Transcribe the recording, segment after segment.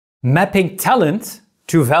Mapping talent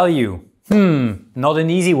to value. Not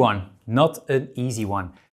an easy one. Not an easy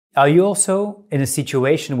one. Are you also in a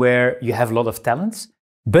situation where you have a lot of talents,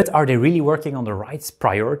 but are they really working on the right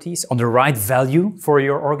priorities, on the right value for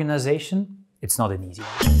your organization? It's not an easy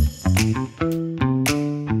one.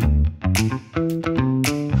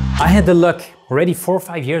 I had the luck already 4 or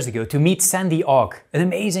 5 years ago to meet Sandy Ogg, an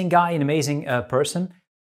amazing guy, an amazing person,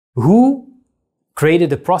 who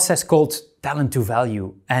created a process called talent to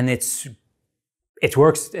value, and it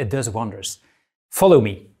works, it does wonders. Follow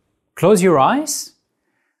me. Close your eyes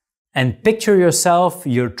and picture yourself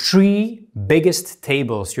your 3 biggest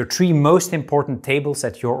tables, your 3 most important tables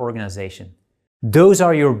at your organization. Those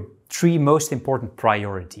are your 3 most important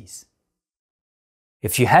priorities.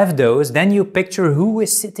 If you have those, then you picture who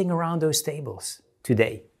is sitting around those tables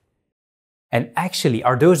today. And actually,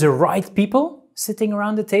 are those the right people sitting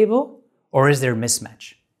around the table? Or is there a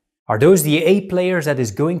mismatch? Are those the A players that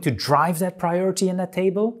is going to drive that priority in that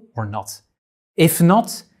table or not? If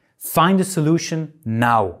not, find a solution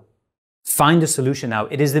now. Find a solution now.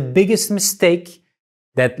 It is the biggest mistake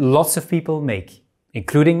that lots of people make,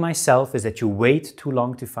 including myself, is that you wait too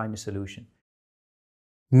long to find a solution.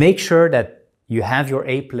 Make sure that you have your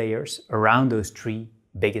A players around those 3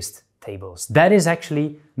 biggest tables. That is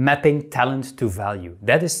actually mapping talent to value.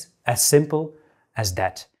 That is as simple as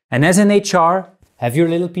that. And as an HR, have your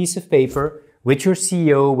little piece of paper with your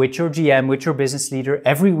CEO, with your GM, with your business leader.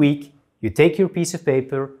 Every week, you take your piece of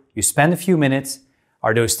paper, you spend a few minutes.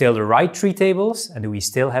 Are those still the right 3 tables? And do we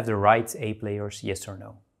still have the right A players, yes or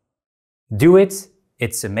no? Do it.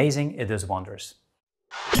 It's amazing. It does wonders.